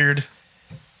little weird.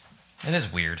 It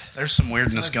is weird. There's some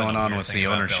weirdness going on with the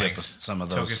ownership of some of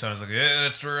those. Tokyo Sauna's like,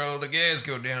 that's where all the guys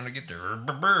go down to get their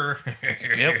burr.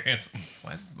 Yep.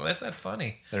 Why is that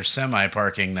funny? There's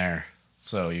semi-parking there,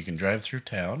 so you can drive through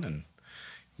town and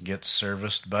get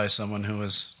serviced by someone who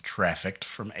is trafficked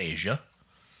from Asia.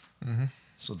 Mm-hmm.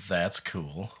 So that's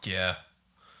cool. Yeah.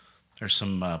 There's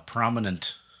some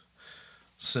prominent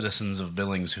citizens of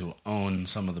Billings who own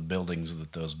some of the buildings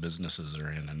that those businesses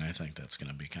are in, and I think that's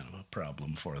going to be kind of a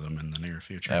problem for them in the near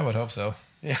future. I would hope so.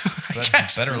 Yeah, but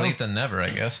better late than never, I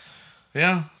guess.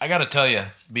 Yeah. I got to tell you,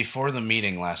 before the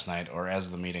meeting last night, or as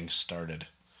the meeting started,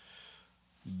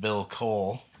 Bill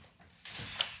Cole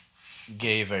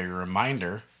gave a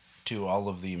reminder to all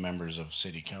of the members of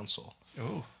City Council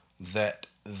that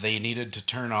they needed to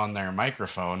turn on their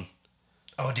microphone.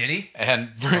 Oh, did he?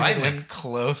 And bring it in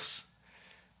close.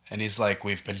 And he's like,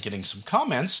 we've been getting some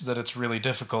comments that it's really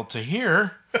difficult to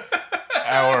hear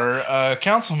our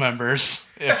council members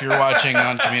if you're watching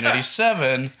on Community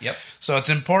 7. Yep. So it's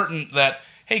important that,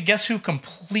 hey, guess who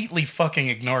completely fucking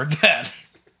ignored that?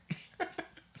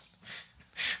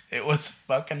 It was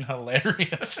fucking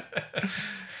hilarious.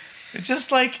 It's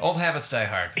just like... Old habits die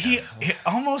hard. He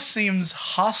almost seems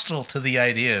hostile to the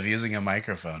idea of using a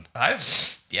microphone.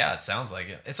 Yeah, it sounds like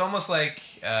it. It's almost like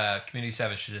Community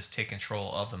 7 should just take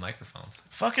control of the microphones.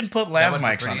 Fucking put lav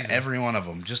mics on every one of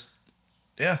them. Just,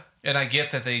 yeah. And I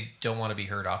get that they don't want to be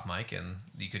heard off mic, and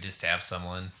you could just have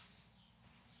someone...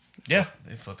 Yeah.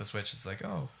 They flip a switch. It's like,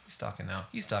 oh, he's talking now.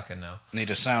 He's talking now.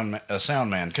 Need a sound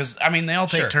man. Because, I mean, they all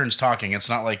take turns talking. It's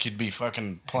not like you'd be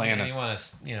fucking playing you want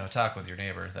to, talk with your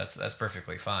neighbor. That's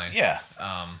perfectly fine. Yeah.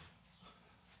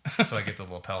 So I get the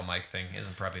lapel mic thing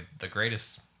isn't probably the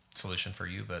greatest solution for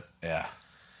you, but... Yeah.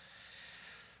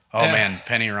 Oh, man.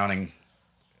 Penny Ronning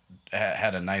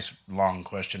had a nice, long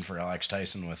question for Alex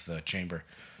Tyson with the chamber.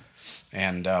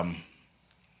 And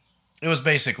it was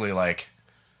basically like...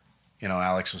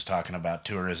 Alex was talking about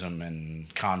tourism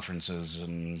and conferences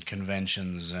and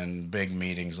conventions and big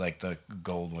meetings like the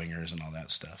Gold Wingers and all that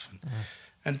stuff.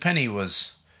 And Penny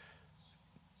was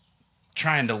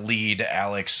trying to lead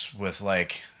Alex with,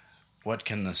 like, what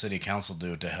can the city council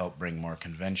do to help bring more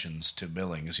conventions to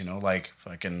Billings? Like,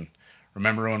 fucking,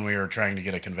 remember when we were trying to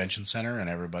get a convention center and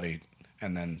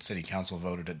then city council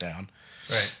voted it down?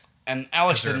 Right. And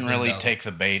Alex didn't really take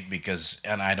the bait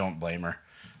and I don't blame her,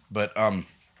 but,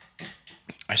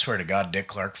 I swear to God, Dick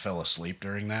Clark fell asleep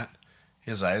during that.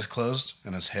 his eyes closed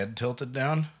and his head tilted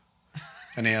down,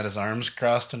 and he had his arms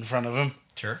crossed in front of him.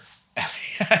 Sure.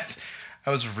 I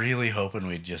was really hoping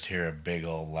we'd just hear a big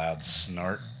old loud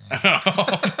snort.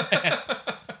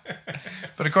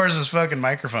 But of course his fucking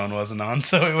microphone wasn't on,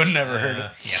 so we would never heard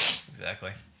it. Yeah,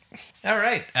 exactly. All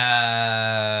right.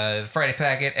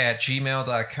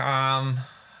 FridayPacket@gmail.com.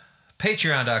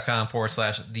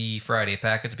 Patreon.com/The Friday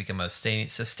Packet to become a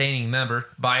sustaining member.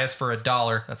 Buy us for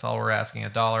 $1. That's all we're asking,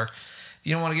 $1. If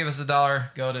you don't want to give us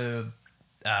 $1, go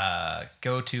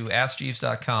to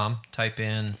AskJeeves.com, type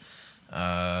in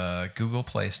Google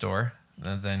Play Store,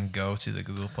 and then go to the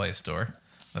Google Play Store.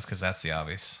 That's because that's the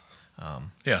obvious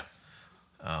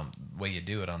way you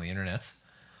do it on the internet.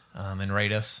 And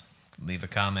rate us, leave a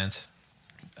comment.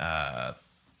 I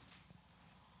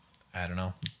don't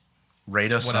know.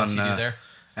 Rate us what on else you do there?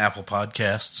 Apple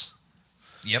Podcasts.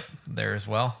 Yep, there as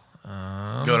well.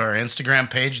 Go to our Instagram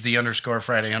page,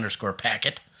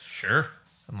 _Friday_Packet. Sure.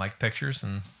 And like pictures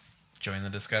and join the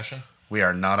discussion. We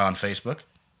are not on Facebook.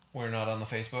 We're not on the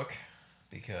Facebook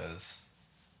because,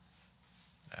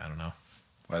 I don't know.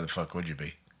 Why the fuck would you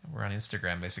be? We're on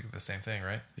Instagram, basically the same thing,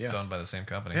 right? Yeah. It's owned by the same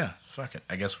company. Yeah, fuck it.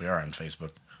 I guess we are on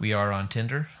Facebook. We are on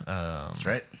Tinder. That's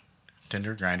right.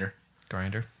 Tinder, Grindr,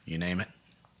 you name it.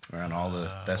 We're on all the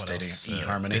best dating.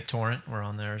 eHarmony. BitTorrent, we're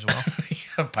on there as well.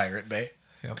 Yeah, Pirate Bay.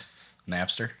 Yep.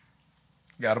 Napster.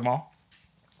 Got them all.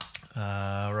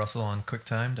 We're also on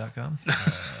QuickTime.com.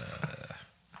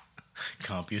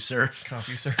 CompuServe.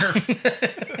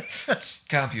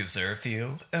 CompuServe,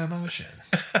 feel emotion.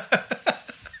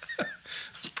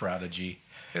 Prodigy,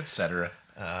 etc.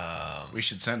 We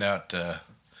should send out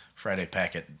Friday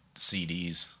Packet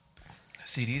CDs.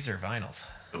 CDs or vinyls?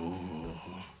 Ooh.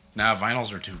 Nah,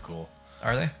 vinyls are too cool.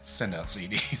 Are they? Send out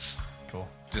CDs. Cool.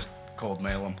 Just cold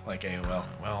mail them like AOL.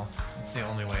 Well, it's the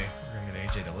only way we're going to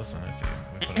get AJ to listen if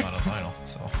we put him on a vinyl.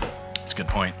 So that's a good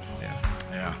point.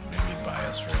 Yeah, maybe he'd buy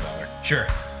us for $1. Sure.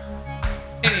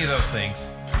 Any of those things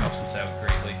helps us out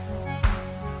greatly.